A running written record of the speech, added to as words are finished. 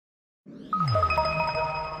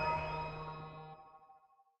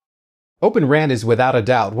Open RAN is without a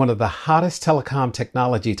doubt one of the hottest telecom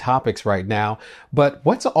technology topics right now, but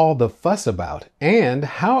what's all the fuss about? And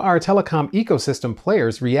how are telecom ecosystem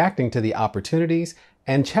players reacting to the opportunities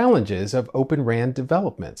and challenges of Open RAN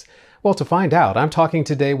developments? Well, to find out, I'm talking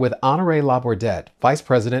today with Honore LaBourdette, Vice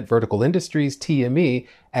President, Vertical Industries TME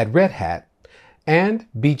at Red Hat, and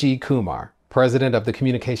BG Kumar, President of the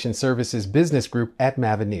Communication Services Business Group at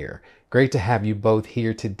Mavenir. Great to have you both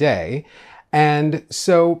here today. And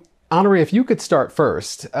so, Honore, if you could start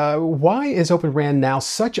first, why is Open RAN now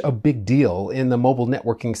such a big deal in the mobile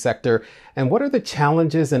networking sector, and what are the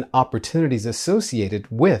challenges and opportunities associated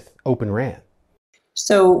with Open RAN?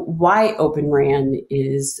 So why Open RAN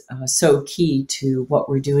is so key to what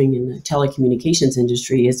we're doing in the telecommunications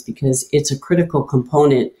industry is because it's a critical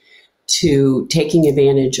component to taking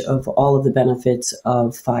advantage of all of the benefits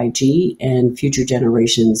of 5G and future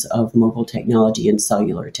generations of mobile technology and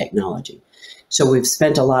cellular technology. So we've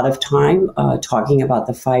spent a lot of time talking about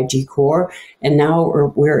the 5G core, and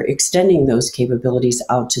now we're extending those capabilities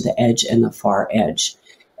out to the edge and the far edge.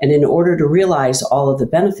 And in order to realize all of the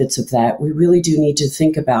benefits of that, we really do need to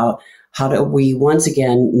think about how do we once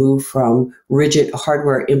again move from rigid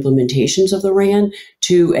hardware implementations of the RAN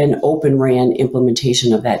to an Open RAN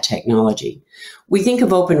implementation of that technology. We think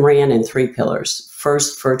of Open RAN in three pillars.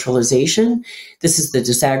 First, virtualization. This is the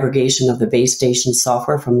disaggregation of the base station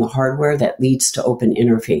software from the hardware that leads to open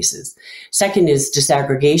interfaces. Second is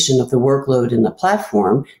disaggregation of the workload in the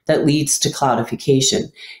platform that leads to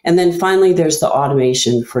cloudification. And then finally, there's the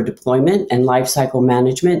automation for deployment and lifecycle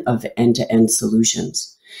management of end-to-end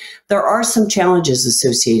solutions. There are some challenges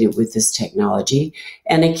associated with this technology,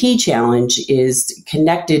 and a key challenge is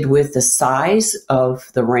connected with the size of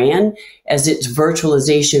the RAN, as its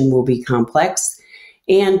virtualization will be complex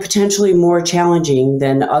and potentially more challenging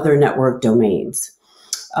than other network domains.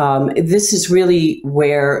 This is really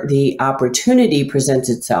where the opportunity presents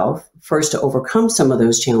itself, first to overcome some of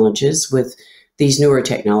those challenges with these newer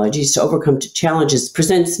technologies. To overcome challenges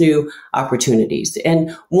presents new opportunities.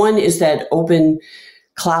 And one is that open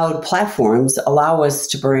cloud platforms allow us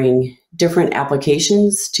to bring different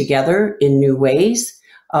applications together in new ways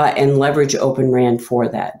and leverage Open RAN for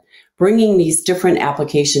that. Bringing these different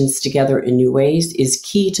applications together in new ways is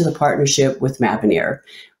key to the partnership with Mavenir,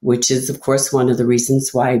 which is, of course, one of the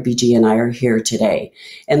reasons why BG and I are here today.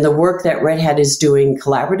 And the work that Red Hat is doing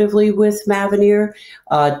collaboratively with Mavenir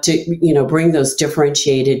to bring those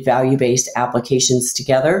differentiated value-based applications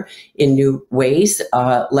together in new ways,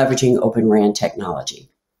 leveraging Open RAN technology.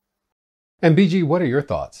 And BG, what are your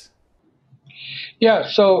thoughts? Yeah,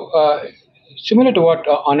 so similar to what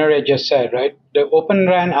Honore just said, right? The Open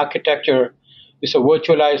RAN architecture is a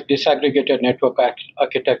virtualized disaggregated network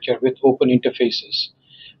architecture with open interfaces,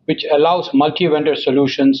 which allows multi-vendor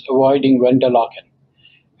solutions avoiding vendor lock-in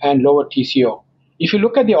and lower TCO. If you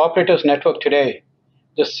look at the operator's network today,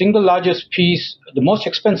 the single largest piece, the most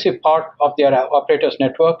expensive part of their operator's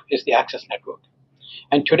network is the access network.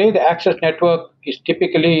 And today, the access network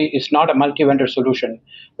is not a multi-vendor solution.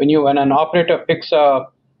 When an operator picks a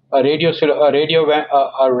radio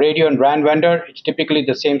and RAN vendor, it's typically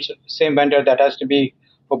the same vendor that has to be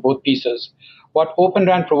for both pieces. What Open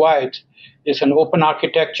RAN provides is an open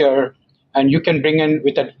architecture, and you can bring in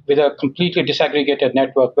with a completely disaggregated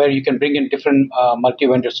network where you can bring in different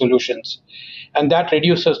multi-vendor solutions, and that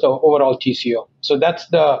reduces the overall TCO. So that's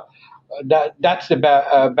the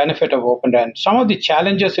benefit of Open RAN. Some of the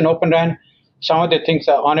challenges in Open RAN, some of the things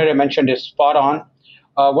that Honore mentioned is spot on.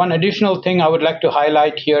 One additional thing I would like to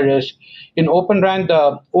highlight here is in Open RAN,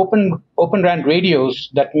 the Open RAN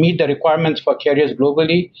radios that meet the requirements for carriers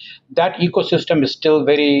globally, that ecosystem is still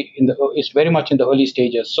very much in the early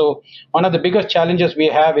stages. So one of the biggest challenges we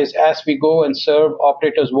have is as we go and serve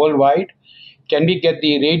operators worldwide, can we get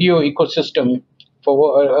the radio ecosystem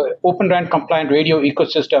for Open RAN compliant radio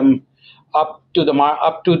ecosystem up to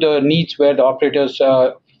the needs where the operators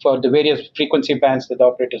for the various frequency bands that the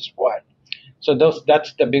operators require. So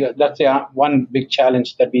that's the one big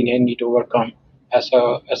challenge that we need to overcome as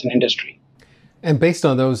an industry. And based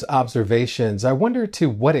on those observations, I wonder to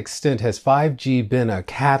what extent has 5G been a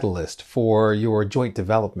catalyst for your joint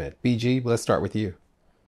development? BG, let's start with you.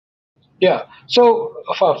 Yeah, so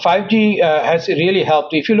 5G has really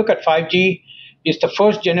helped. If you look at 5G, it's the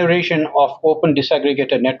first generation of open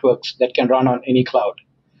disaggregated networks that can run on any cloud.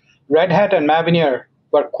 Red Hat and Mavenir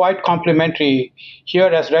were quite complementary. Here,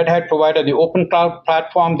 as Red Hat provided the open cloud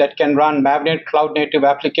platform that can run Mavenir cloud-native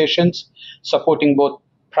applications, supporting both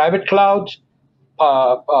private clouds,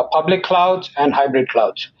 public clouds, and hybrid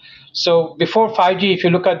clouds. So before 5G, if you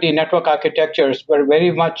look at the network architectures, were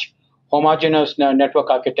very much homogeneous network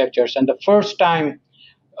architectures. And the first time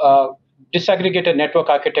disaggregated network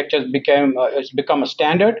architecture has become a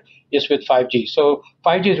standard is with 5G. So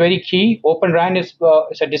 5G is very key. Open RAN is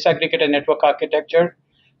a disaggregated network architecture.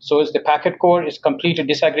 So is the packet core is completely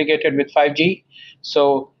disaggregated with 5G.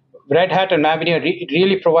 So Red Hat and Mavenir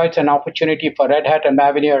really provides an opportunity for Red Hat and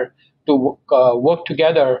Mavenir to work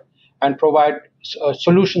together and provide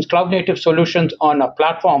solutions, cloud native solutions on a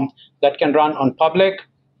platform that can run on public,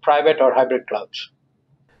 private, or hybrid clouds.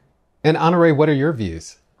 And Honore, what are your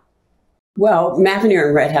views? Well, Mavenir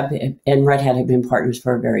and Red Hat have been partners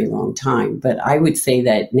for a very long time, but I would say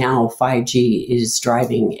that now 5G is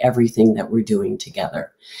driving everything that we're doing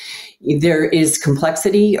together. There is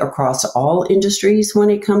complexity across all industries when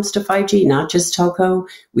it comes to 5G, not just telco.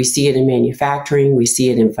 We see it in manufacturing, we see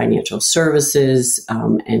it in financial services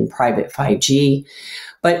and private 5G.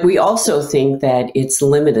 But we also think that it's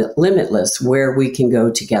limitless where we can go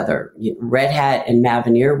together. Red Hat and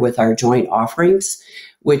Mavenir with our joint offerings,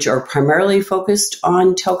 which are primarily focused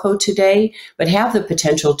on telco today, but have the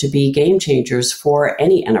potential to be game changers for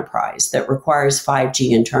any enterprise that requires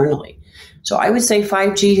 5G internally. So I would say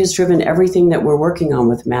 5G has driven everything that we're working on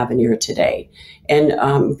with Mavenir today, and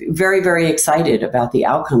very, very excited about the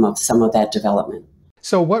outcome of some of that development.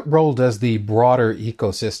 So what role does the broader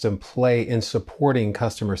ecosystem play in supporting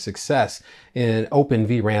customer success in Open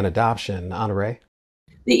vRAN adoption, Honore?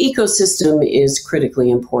 The ecosystem is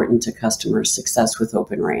critically important to customer success with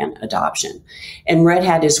Open RAN adoption. And Red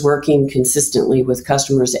Hat is working consistently with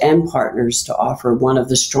customers and partners to offer one of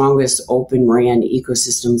the strongest Open RAN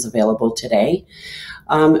ecosystems available today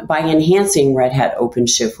by enhancing Red Hat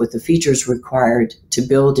OpenShift with the features required to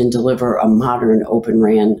build and deliver a modern Open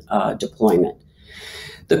RAN deployment.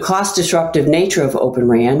 The cost-disruptive nature of Open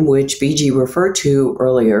RAN, which BG referred to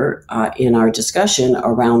earlier in our discussion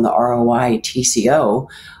around the ROI TCO,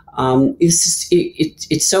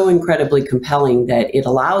 it's so incredibly compelling that it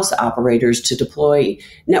allows operators to deploy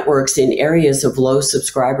networks in areas of low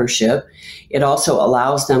subscribership. It also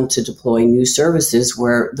allows them to deploy new services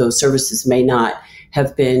where those services may not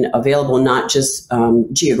have been available, not just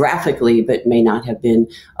geographically, but may not have been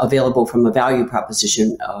available from a value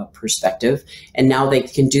proposition perspective. And now they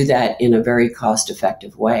can do that in a very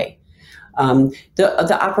cost-effective way.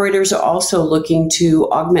 The operators are also looking to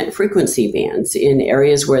augment frequency bands in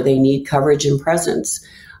areas where they need coverage and presence.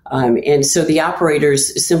 And so the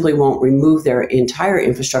operators simply won't remove their entire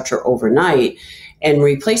infrastructure overnight and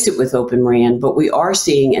replace it with Open RAN, but we are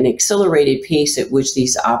seeing an accelerated pace at which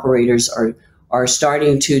these operators are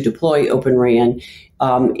starting to deploy Open RAN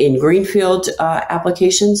in greenfield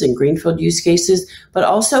applications and greenfield use cases, but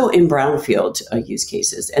also in brownfield use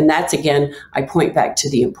cases. And that's, again, I point back to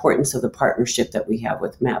the importance of the partnership that we have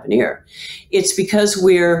with Mavenir. It's because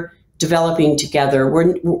we're developing together.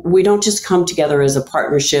 We don't just come together as a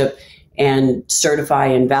partnership and certify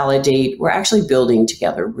and validate. We're actually building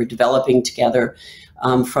together. We're developing together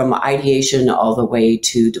from ideation all the way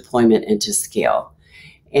to deployment and to scale.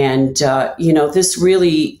 And, this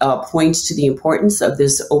really points to the importance of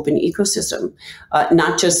this open ecosystem,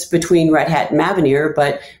 not just between Red Hat and Mavenir,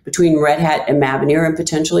 but between Red Hat and Mavenir and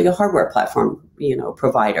potentially a hardware platform,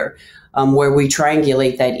 provider, where we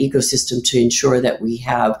triangulate that ecosystem to ensure that we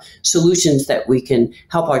have solutions that we can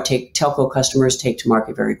help our telco customers take to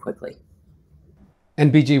market very quickly.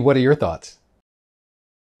 And BG, what are your thoughts?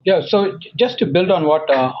 Yeah, so just to build on what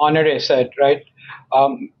Honore said, right?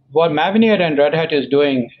 What Mavenir and Red Hat is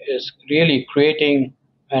doing is really creating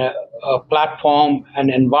a platform, an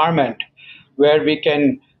environment where we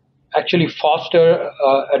can actually foster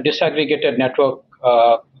a disaggregated network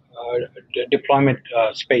deployment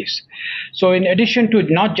space. So in addition to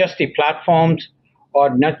not just the platforms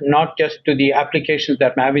or not just to the applications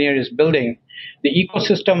that Mavenir is building, the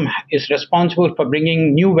ecosystem is responsible for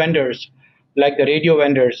bringing new vendors like the radio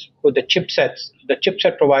vendors or the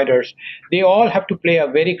chipset providers. They all have to play a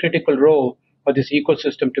very critical role for this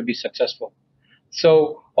ecosystem to be successful.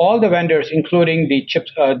 So all the vendors, including the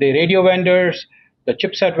radio vendors, the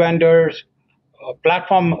chipset vendors,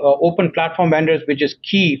 open platform vendors, which is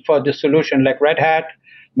key for this solution, like Red Hat,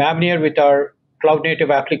 Mavenir with our cloud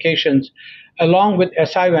native applications, along with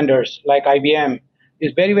SI vendors like IBM,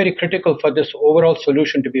 is very, very critical for this overall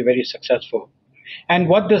solution to be very successful. And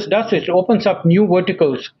what this does is it opens up new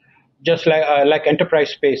verticals, just like enterprise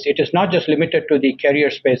space. It is not just limited to the carrier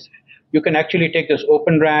space. You can actually take this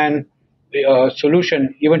Open RAN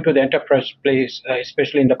solution even to the enterprise space,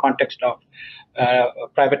 especially in the context of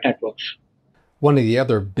private networks. One of the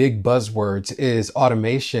other big buzzwords is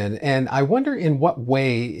automation. And I wonder, in what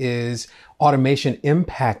way is automation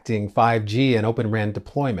impacting 5G and Open RAN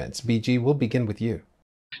deployments? BG, we'll begin with you.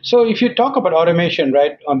 So if you talk about automation,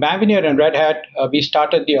 right, Mavenir and Red Hat, we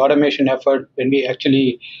started the automation effort when we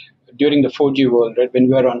actually, during the 4G world, right, when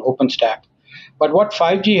we were on OpenStack. But what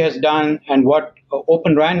 5G has done and what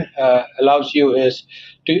Open RAN allows you is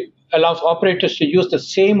allows operators to use the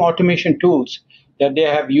same automation tools that they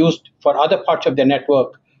have used for other parts of their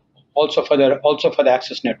network, also for the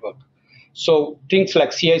access network. So things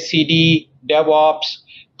like CI/CD, DevOps,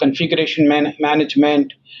 configuration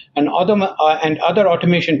management, and other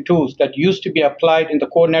automation tools that used to be applied in the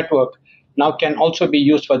core network now can also be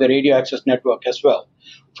used for the radio access network as well,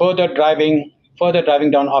 further driving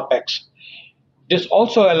down OpEx. This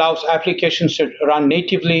also allows applications to run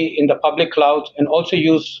natively in the public clouds and also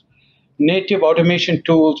use native automation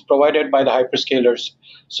tools provided by the hyperscalers.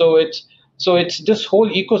 So it's this whole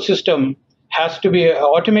ecosystem has to be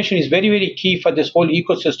automation is very, very key for this whole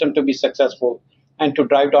ecosystem to be successful and to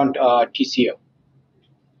drive down TCO.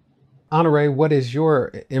 Honore, what is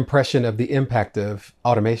your impression of the impact of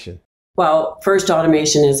automation? Well, first,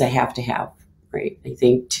 automation is a have to have, right? I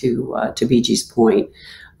think to BG's point,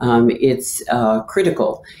 it's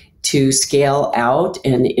critical to scale out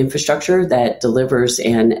an infrastructure that delivers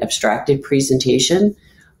an abstracted presentation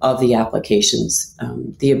of the applications.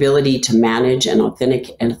 The ability to manage and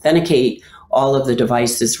authenticate all of the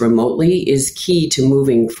devices remotely is key to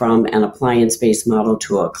moving from an appliance-based model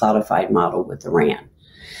to a cloudified model with the RAN.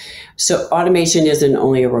 So automation isn't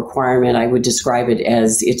only a requirement. I would describe it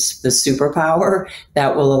as it's the superpower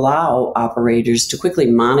that will allow operators to quickly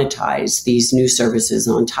monetize these new services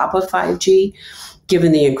on top of 5G,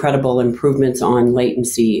 given the incredible improvements on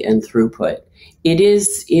latency and throughput. It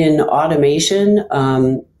is in automation,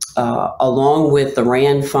 along with the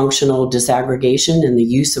RAN functional disaggregation and the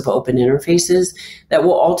use of open interfaces, that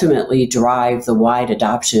will ultimately drive the wide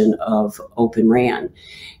adoption of Open RAN.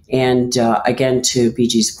 And again, to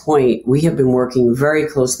BG's point, we have been working very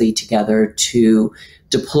closely together to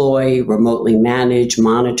deploy, remotely manage,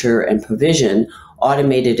 monitor, and provision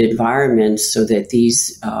automated environments so that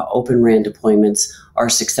these Open RAN deployments are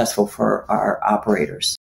successful for our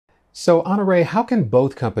operators. So, Honore, how can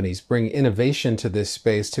both companies bring innovation to this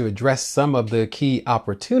space to address some of the key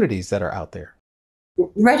opportunities that are out there?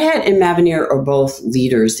 Red Hat and Mavenir are both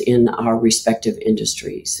leaders in our respective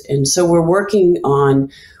industries. And so we're working on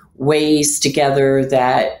ways together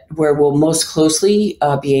where we'll most closely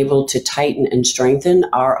be able to tighten and strengthen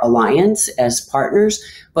our alliance as partners,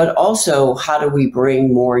 but also how do we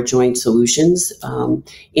bring more joint solutions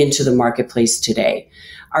into the marketplace today.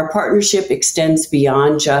 Our partnership extends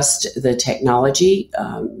beyond just the technology.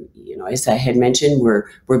 As I had mentioned,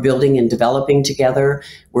 we're building and developing together.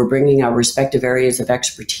 We're bringing our respective areas of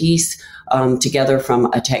expertise together from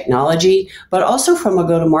a technology, but also from a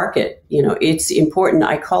go-to-market. It's important.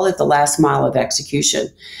 I call it the last mile of execution.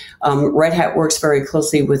 Red Hat works very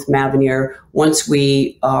closely with Mavenir once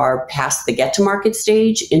we are past the get-to-market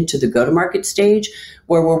stage into the go-to-market stage,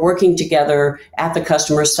 where we're working together at the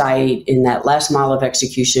customer site in that last mile of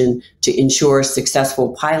execution to ensure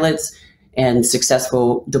successful pilots and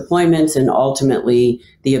successful deployments, and ultimately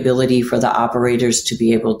the ability for the operators to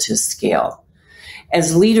be able to scale.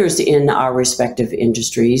 As leaders in our respective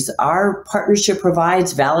industries, our partnership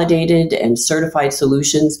provides validated and certified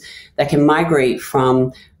solutions that can migrate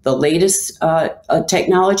from the latest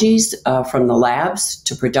technologies from the labs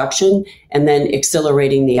to production, and then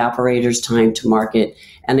accelerating the operator's time to market.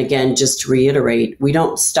 And again, just to reiterate, we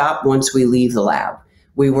don't stop once we leave the lab.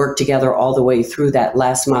 We work together all the way through that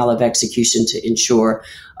last mile of execution to ensure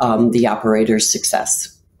the operator's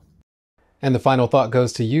success. And the final thought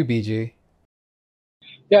goes to you, BG.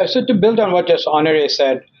 Yeah, so to build on what just Honore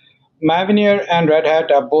said, Mavenir and Red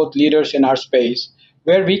Hat are both leaders in our space.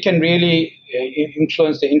 Where we can really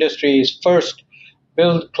influence the industry is first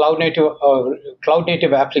build cloud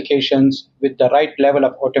native applications with the right level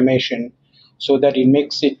of automation, so that it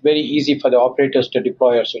makes it very easy for the operators to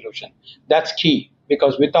deploy our solution. That's key,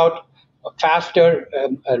 because without faster,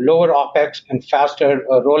 lower OpEx and faster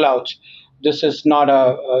rollouts, this is not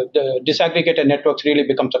the disaggregated networks really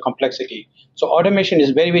becomes a complexity. So automation is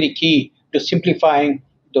very, very key to simplifying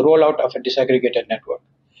the rollout of a disaggregated network.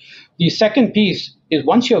 The second piece is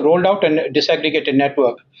once you have rolled out a disaggregated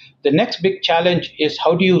network, the next big challenge is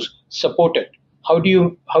how do you support it? How do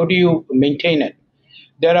you maintain it?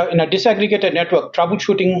 There are in a disaggregated network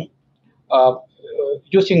troubleshooting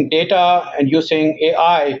using data and using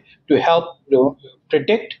AI to help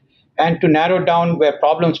predict and to narrow down where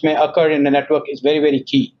problems may occur in the network is very, very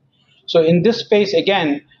key. So in this space,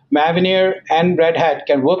 again, Mavenir and Red Hat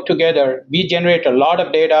can work together. We generate a lot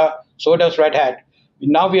of data, so does Red Hat.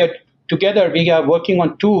 Now we are working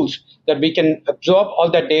on tools that we can absorb all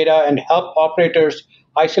that data and help operators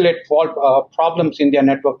isolate fault problems in their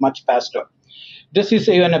network much faster. This is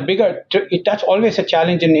even a bigger, that's always a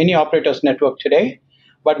challenge in any operator's network today.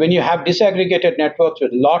 But when you have disaggregated networks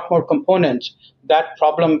with a lot more components, that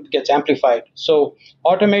problem gets amplified. So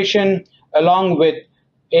automation, along with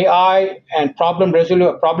AI and problem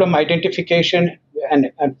identification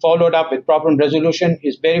and followed up with problem resolution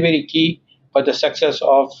is very, very key for the success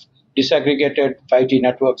of disaggregated 5G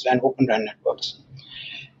networks and Open RAN networks.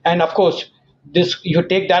 And of course, you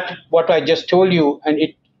take that, what I just told you, and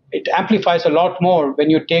it amplifies a lot more when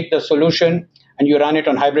you take the solution and you run it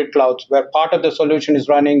on hybrid clouds, where part of the solution is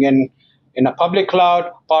running in a public cloud,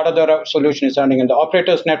 part of the solution is running in the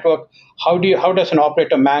operator's network. How does an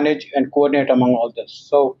operator manage and coordinate among all this?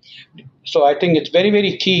 So I think it's very,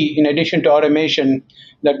 very key, in addition to automation,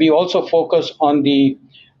 that we also focus on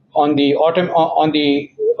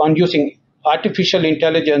using artificial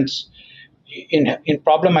intelligence in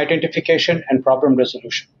problem identification and problem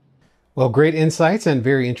resolution. Well, great insights and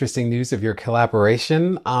very interesting news of your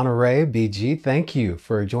collaboration. Honore, BG, thank you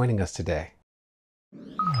for joining us today.